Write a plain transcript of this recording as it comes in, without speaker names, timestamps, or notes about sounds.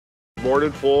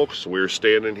Morning, folks. We're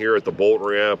standing here at the boat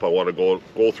ramp. I want to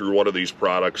go through one of these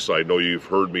products I know you've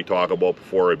heard me talk about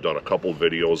before. I've done a couple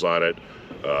videos on it.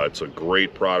 It's a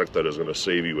great product that is going to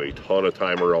save you a ton of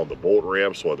time around the boat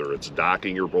ramps, whether it's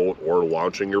docking your boat or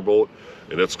launching your boat,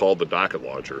 and it's called the Docket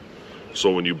Launcher. So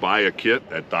when you buy a kit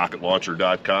at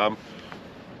docketlauncher.com,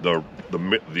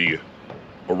 the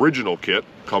original kit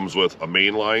comes with a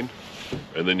main line,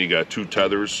 and then you got 2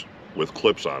 tethers with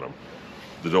clips on them.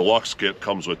 The deluxe kit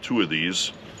comes with 2 of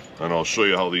these, and I'll show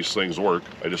you how these things work.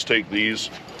 I just take these,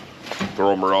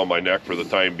 throw them around my neck for the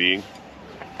time being.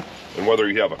 And whether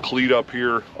you have a cleat up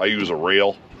here, I use a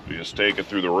rail. You just take it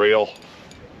through the rail,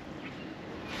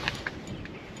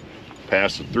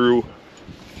 pass it through,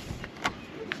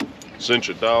 cinch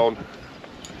it down,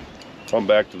 come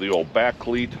back to the old back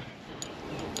cleat,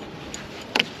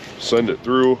 send it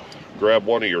through, grab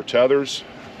one of your tethers,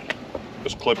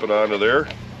 just clip it onto there.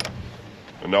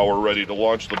 And now we're ready to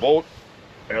launch the boat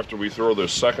after we throw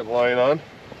this second line on.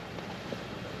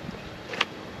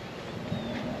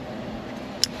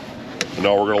 And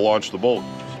now we're going to launch the boat.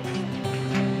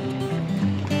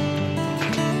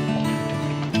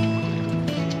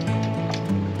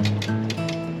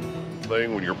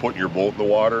 Thing when you're putting your boat in the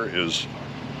water is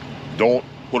don't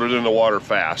put it in the water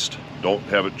fast. Don't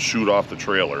have it shoot off the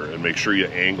trailer, and make sure you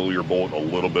angle your boat a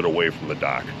little bit away from the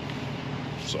dock.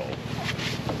 So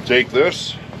take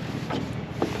this,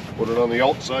 put it on the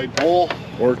outside pole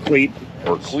or cleat,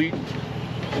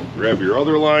 grab your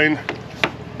other line,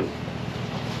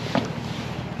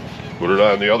 put it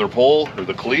on the other pole or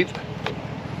the cleat.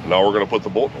 Now we're going to put the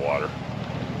boat in the water.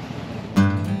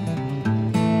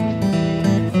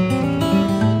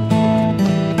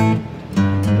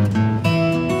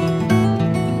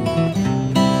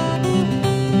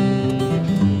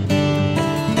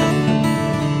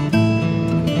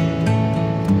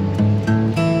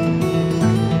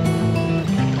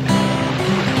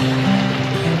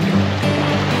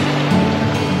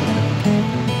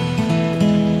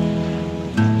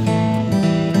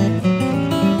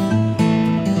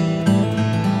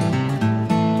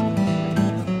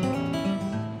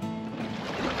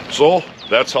 So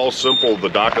that's how simple the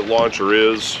Docket Launcher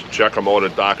is. Check them out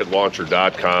at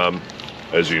docketlauncher.com.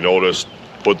 As you noticed,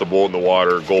 put the boat in the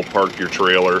water, go park your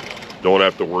trailer. Don't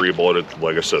have to worry about it.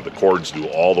 Like I said, the cords do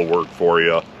all the work for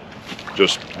you.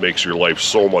 Just makes your life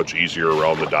so much easier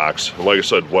around the docks. And like I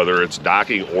said, whether it's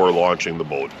docking or launching the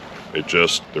boat,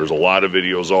 there's a lot of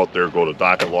videos out there. Go to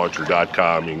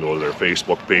docketlauncher.com. You can go to their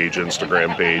Facebook page,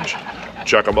 Instagram page.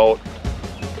 Check them out.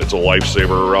 It's a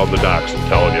lifesaver around the docks, I'm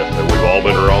telling you. And we've all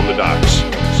been around the docks.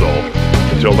 So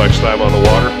until next time on the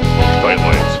water, tight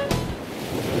lines.